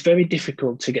 It is very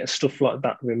difficult to get stuff like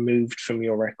that removed from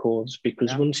your records,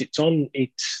 because once it's on,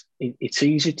 it's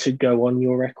easy to go on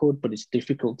your record, but it's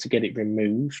difficult to get it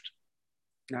removed.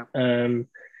 Yeah.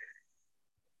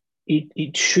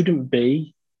 It shouldn't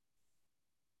be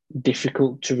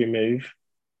difficult to remove.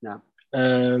 Yeah.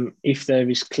 If there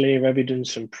is clear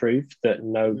evidence and proof that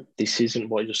no, this isn't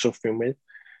what you're suffering with,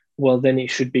 well, then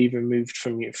it should be removed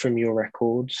from your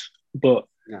records. But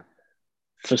Yeah.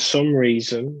 for some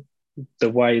reason, the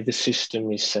way the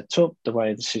system is set up, the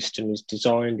way the system is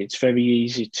designed, it's very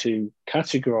easy to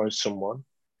categorize someone.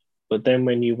 But then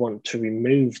when you want to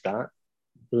remove that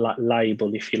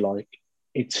label, if you like,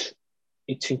 it's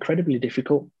incredibly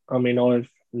difficult. I mean, I've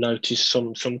noticed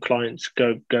some clients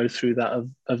go through that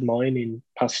of mine in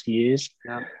past years.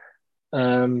 Yeah.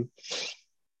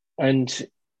 And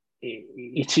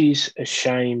it is a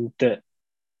shame that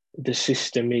the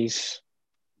system is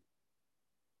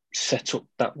set up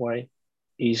that way,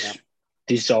 is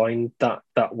designed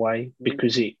that way,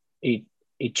 because it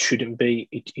shouldn't be.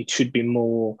 It should be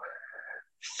more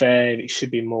fair, it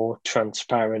should be more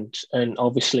transparent. And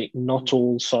obviously not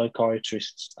all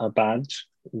psychiatrists are bad.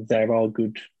 There are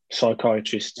good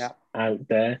psychiatrists out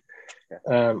there.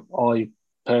 I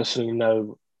personally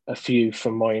know a few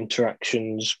from my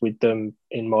interactions with them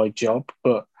in my job,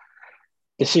 but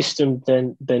the system,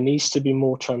 then there needs to be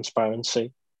more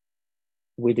transparency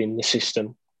within the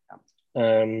system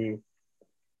in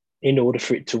order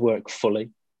for it to work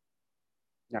fully.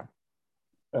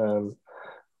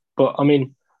 But I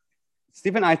mean,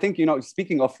 Stephen, I think,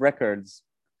 speaking of records,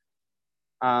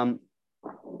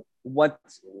 what,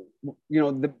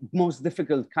 the most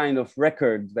difficult kind of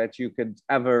record that you could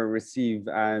ever receive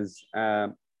as a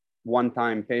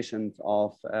one-time patient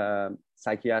of a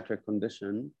psychiatric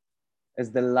condition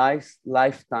is the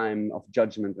lifetime of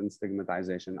judgment and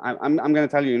stigmatization. I'm going to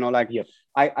tell you,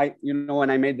 I when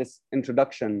I made this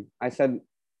introduction, I said,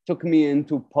 took me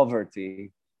into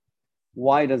poverty.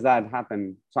 Why does that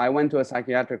happen? So I went to a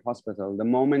psychiatric hospital. The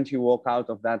moment you walk out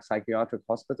of that psychiatric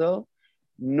hospital,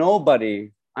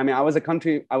 nobody, I mean, I was a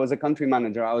country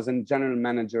manager. I was in general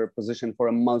manager position for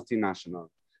a multinational.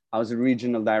 I was a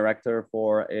regional director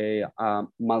for a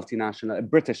multinational, a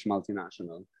British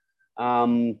multinational.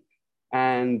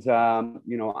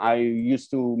 I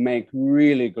used to make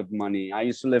really good money. I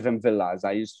used to live in villas.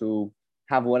 I used to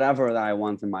have whatever that I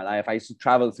want in my life. I used to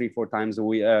travel 3-4 times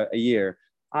a year.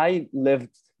 I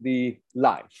lived the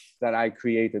life that I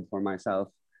created for myself.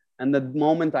 And the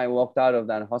moment I walked out of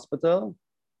that hospital,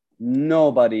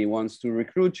 nobody wants to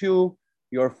recruit you.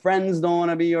 Your friends don't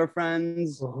want to be your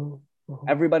friends.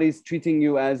 Everybody's treating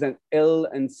you as an ill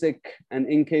and sick and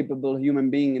incapable human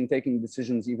being and taking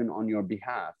decisions even on your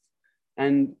behalf.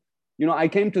 And, I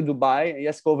came to Dubai.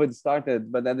 Yes, COVID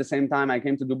started, but at the same time, I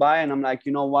came to Dubai and I'm like,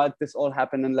 you know what? This all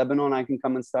happened in Lebanon. I can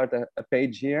come and start a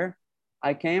page here.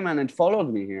 I came and it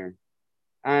followed me here.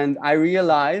 And I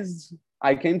realized,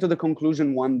 I came to the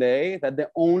conclusion one day that the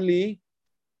only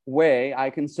way I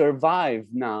can survive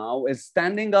now is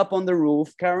standing up on the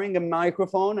roof, carrying a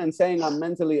microphone and saying I'm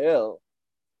mentally ill.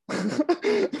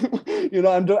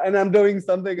 I'm doing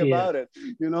something about it,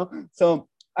 So,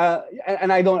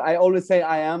 I always say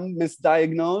I am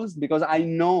misdiagnosed because I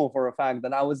know for a fact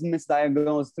that I was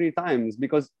misdiagnosed 3 times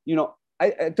because,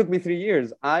 it took me 3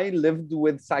 years. I lived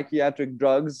with psychiatric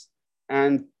drugs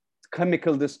and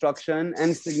chemical destruction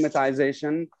and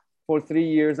stigmatization for 3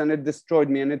 years, and it destroyed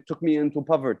me and it took me into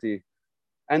poverty.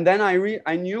 And then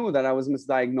I knew that I was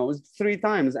misdiagnosed 3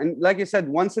 times. And like you said,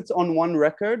 once it's on one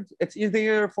record, it's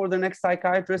easier for the next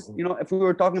psychiatrist. If we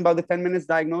were talking about the 10 minutes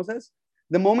diagnosis,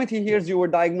 the moment he hears you were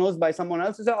diagnosed by someone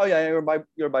else, he says, oh yeah,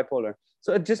 you're bipolar.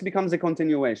 So it just becomes a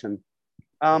continuation.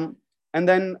 And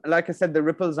then, like I said, the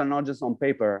ripples are not just on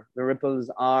paper. The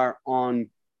ripples are on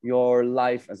your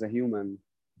life as a human,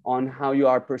 on how you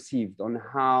are perceived, on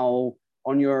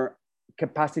your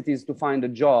capacities to find a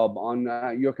job, on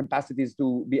your capacities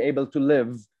to be able to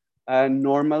live a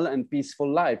normal and peaceful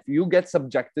life. You get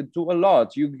subjected to a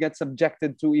lot. You get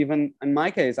subjected to, even in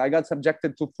my case, I got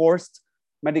subjected to forced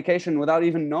medication without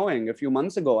even knowing a few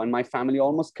months ago, and my family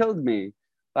almost killed me.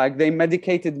 Like, they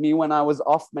medicated me when I was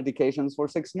off medications for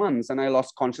 6 months and I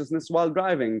lost consciousness while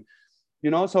driving,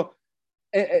 so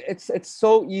it's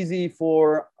so easy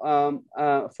for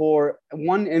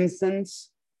one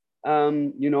instance,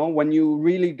 when you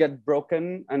really get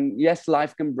broken, and yes,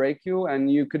 life can break you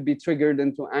and you could be triggered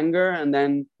into anger. And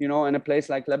then, in a place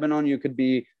like Lebanon, you could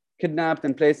be kidnapped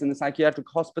and placed in a psychiatric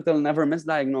hospital, never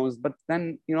misdiagnosed. But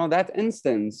then, that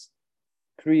instance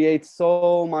creates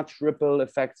so much ripple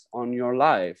effects on your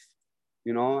life,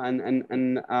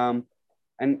 and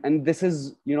this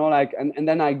is, and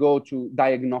then I go to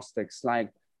diagnostics.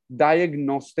 Like,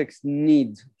 diagnostics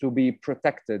need to be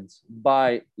protected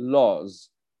by laws.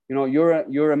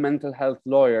 You're a mental health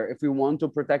lawyer. If we want to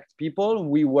protect people,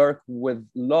 we work with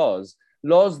laws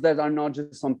that are not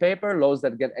just on paper, laws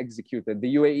that get executed.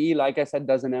 The UAE, like I said,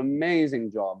 does an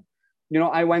amazing job.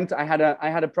 I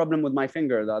had a problem with my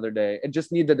finger the other day. It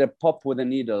just needed a pop with a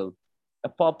needle. a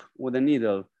pop with a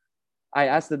needle. I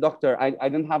asked the doctor, I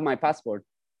didn't have my passport.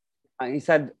 And he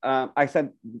said, I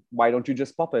said, why don't you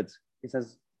just pop it? He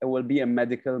says, it will be a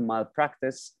medical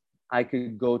malpractice. I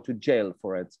could go to jail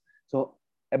for it. So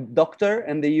a doctor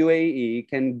in the UAE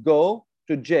can go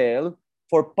to jail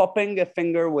for popping a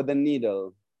finger with a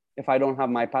needle if I don't have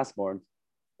my passport,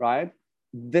 right?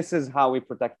 This is how we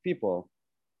protect people.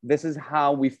 This is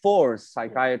how we force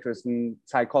psychiatrists and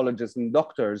psychologists and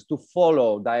doctors to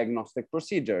follow diagnostic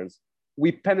procedures.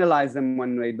 We penalize them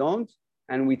when they don't,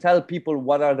 and we tell people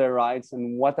what are their rights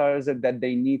and what is it that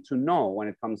they need to know when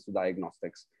it comes to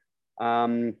diagnostics.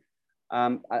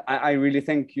 I really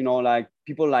think, you know, like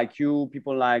people like you,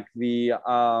 people like the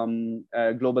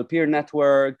Global Peer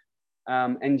Network,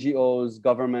 NGOs,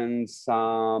 governments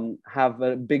have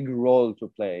a big role to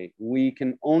play. We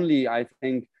can only, I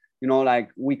think, you know, like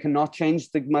we cannot change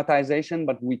stigmatization,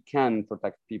 but we can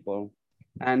protect people.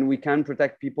 And we can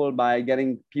protect people by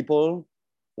getting people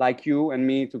like you and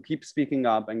me to keep speaking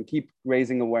up and keep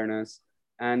raising awareness.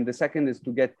 And the second is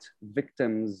to get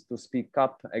victims to speak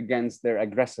up against their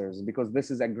aggressors, because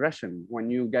this is aggression. When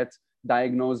you get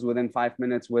diagnosed within 5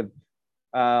 minutes with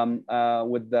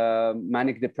the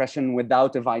manic depression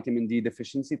without a vitamin D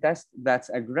deficiency test, that's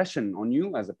aggression on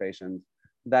you as a patient.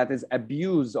 That is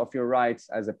abuse of your rights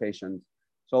as a patient.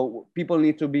 So people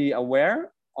need to be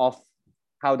aware of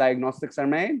how diagnostics are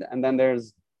made, and then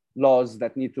there's laws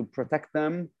that need to protect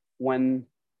them when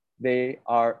they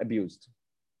are abused.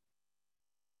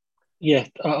 Yeah,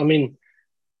 I mean,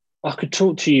 I could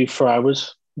talk to you for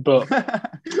hours, but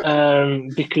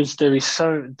because there is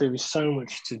so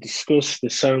much to discuss,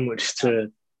 there's so much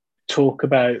to talk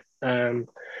about.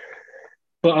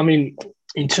 But I mean,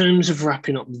 in terms of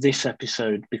wrapping up this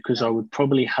episode, because I would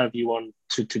probably have you on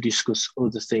to discuss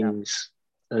other things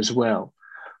as well.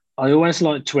 I always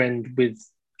like to end with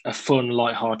a fun,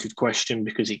 light-hearted question,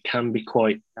 because it can be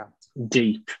quite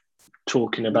deep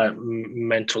talking about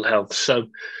mental health. So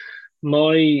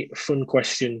my fun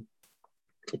question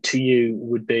to you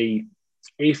would be,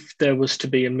 if there was to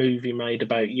be a movie made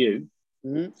about you,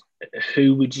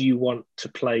 who would you want to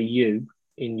play you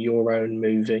in your own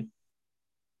movie?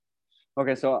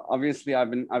 Okay, so obviously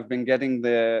I've been getting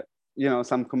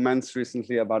some comments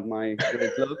recently about my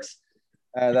great looks,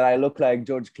 that I look like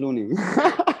George Clooney.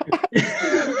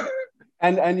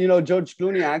 And you know, George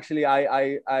Clooney, actually,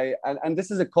 and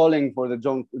this is a calling for the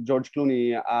George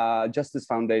Clooney Justice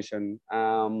Foundation,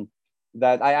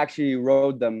 that I actually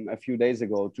wrote them a few days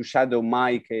ago to shadow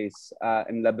my case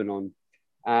in Lebanon.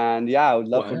 And yeah, I would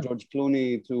love for George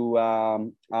Clooney to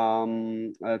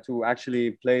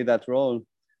actually play that role.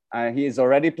 He is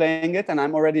already playing it, and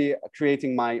I'm already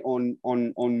creating my own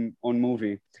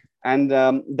movie. And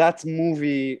that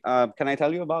movie, can I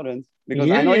tell you about it?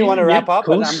 Because I know you want to wrap up,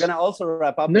 and I'm gonna also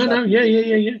wrap up.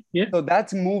 Yeah. So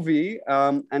that movie,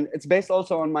 and it's based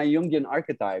also on my Jungian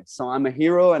archetypes. So I'm a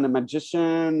hero and a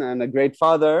magician and a great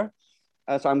father.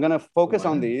 So I'm gonna focus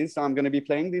on these. So I'm gonna be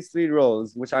playing these 3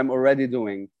 roles, which I'm already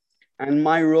doing. And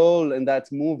my role in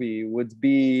that movie would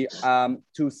be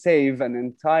to save an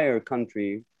entire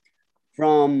country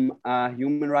from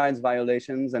human rights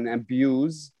violations and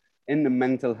abuse in the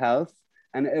mental health.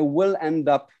 And it will end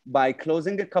up by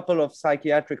closing a couple of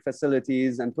psychiatric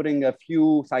facilities and putting a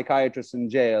few psychiatrists in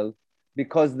jail,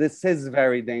 because this is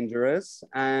very dangerous.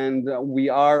 And we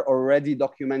are already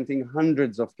documenting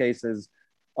hundreds of cases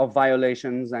of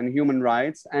violations and human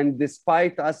rights. And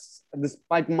despite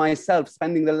myself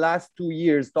spending the last 2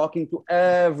 years talking to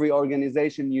every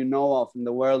organization you know of in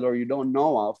the world or you don't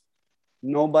know of,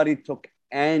 nobody took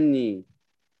any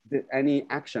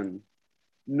action.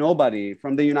 Nobody,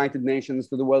 from the United Nations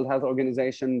to the World Health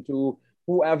Organization to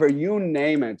whoever, you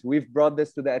name it. We've brought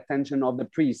this to the attention of the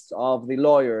priests, of the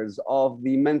lawyers, of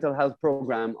the mental health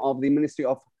program, of the Ministry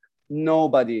of...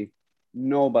 Nobody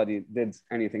did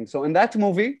anything. So in that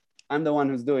movie, I'm the one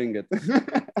who's doing it.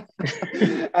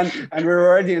 and we're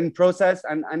already in process.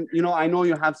 And you know, I know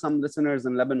you have some listeners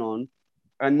in Lebanon,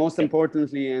 and most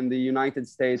importantly in the United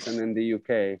States and in the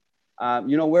UK.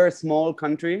 You know, we're a small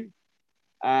country.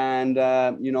 And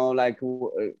not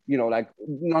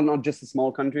just a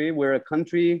small country, we're a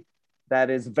country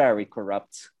that is very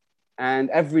corrupt, and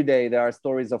every day there are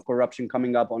stories of corruption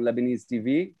coming up on Lebanese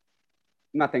TV.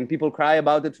 Nothing, people cry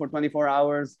about it for 24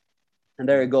 hours, and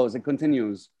there it goes, it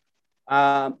continues.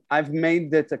 I've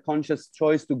made it a conscious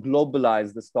choice to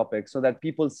globalize this topic so that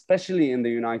people, especially in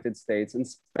the United States and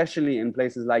especially in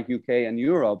places like UK and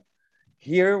Europe,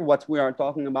 hear what we are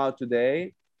talking about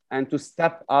today, and to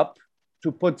step up,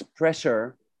 to put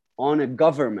pressure on a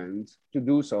government to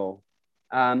do so,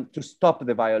 to stop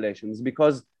the violations,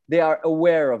 because they are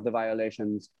aware of the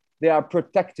violations. They are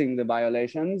protecting the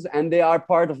violations, and they are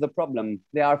part of the problem.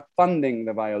 They are funding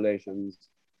the violations.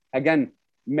 Again,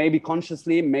 maybe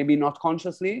consciously, maybe not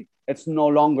consciously, it's no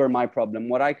longer my problem.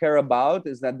 What I care about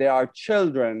is that there are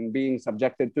children being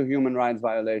subjected to human rights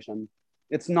violations.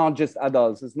 It's not just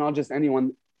adults. It's not just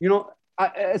anyone.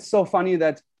 It's so funny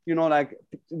that, like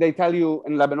they tell you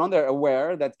in Lebanon, they're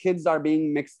aware that kids are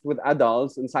being mixed with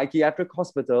adults in psychiatric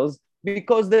hospitals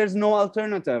because there's no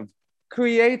alternative.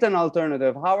 Create an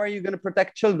alternative. How are you going to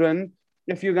protect children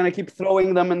if you're going to keep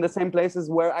throwing them in the same places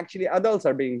where actually adults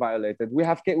are being violated? We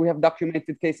have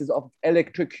documented cases of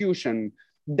electrocution,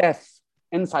 death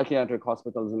in psychiatric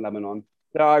hospitals in Lebanon.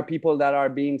 There are people that are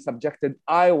being subjected.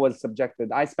 I was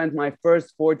subjected. I spent my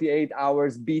first 48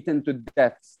 hours beaten to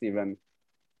death, Stephen.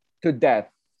 To death.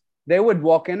 They would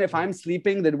walk in. If I'm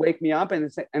sleeping, they'd wake me up and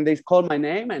they call my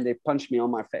name and they punch me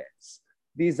on my face.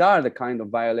 These are the kind of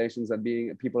violations that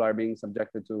people are being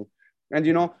subjected to. And,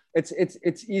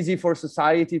 it's easy for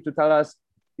society to tell us,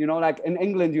 like in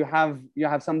England, you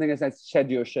have something that says,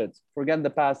 shed your shit. Forget the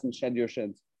past and shed your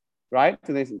shit. Right?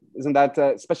 Isn't that,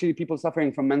 especially people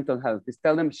suffering from mental health, they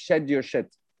tell them, shed your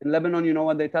shit. In Lebanon, you know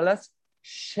what they tell us?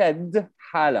 Shed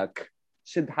halak.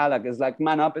 Shed halak is like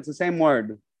man up. It's the same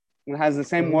word. It has the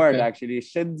same word, actually,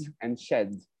 shid and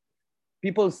shed.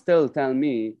 People still tell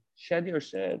me, shed your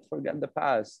shit, forget the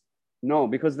past. No,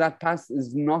 because that past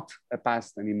is not a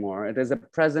past anymore. It is a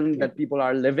present that people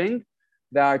are living.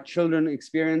 There are children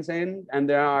experiencing, and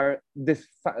there are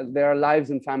lives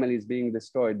and families being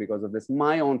destroyed because of this.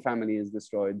 My own family is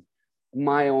destroyed.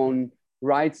 My own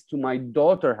rights to my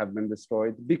daughter have been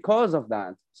destroyed because of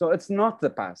that. So it's not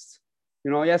the past.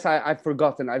 Yes, I've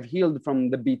forgotten. I've healed from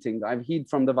the beating. I've healed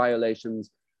from the violations.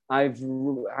 I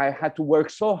had to work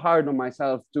so hard on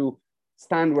myself to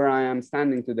stand where I am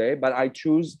standing today, but I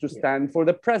choose to stand for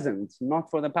the present, not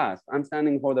for the past. I'm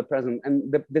standing for the present,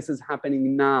 and this is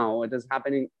happening now. It is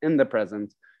happening in the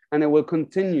present, and it will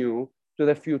continue to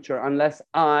the future unless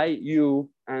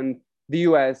you, and the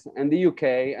US and the UK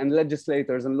and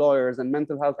legislators and lawyers and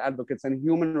mental health advocates and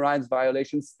human rights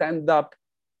violations stand up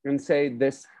and say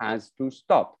this has to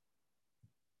stop.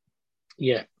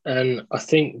 Yeah, and I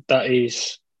think that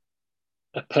is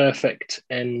a perfect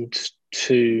end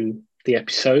to the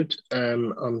episode.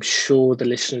 I'm sure the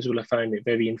listeners will have found it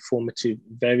very informative,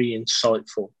 very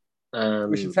insightful.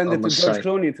 We should send it to George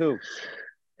Clooney too.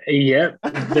 Yeah,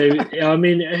 I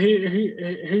mean,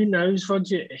 who knows,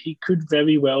 Roger? He could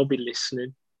very well be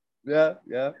listening. Yeah.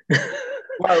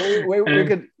 Well,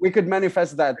 we could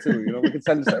manifest that too. We could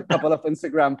send a couple of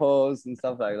Instagram posts and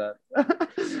stuff like that.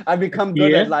 I've become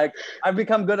good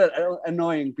at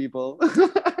annoying people.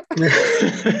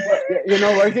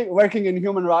 Working in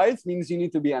human rights means you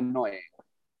need to be annoying.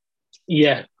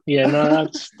 Yeah, no,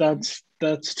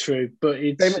 that's true. But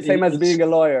it's same as being a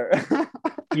lawyer.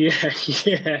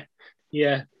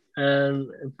 yeah.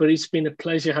 But it's been a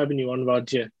pleasure having you on,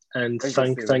 Roger, and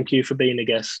thank you for being a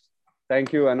guest.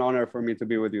 Thank you. An honor for me to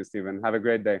be with you, Stephen. Have a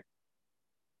great day.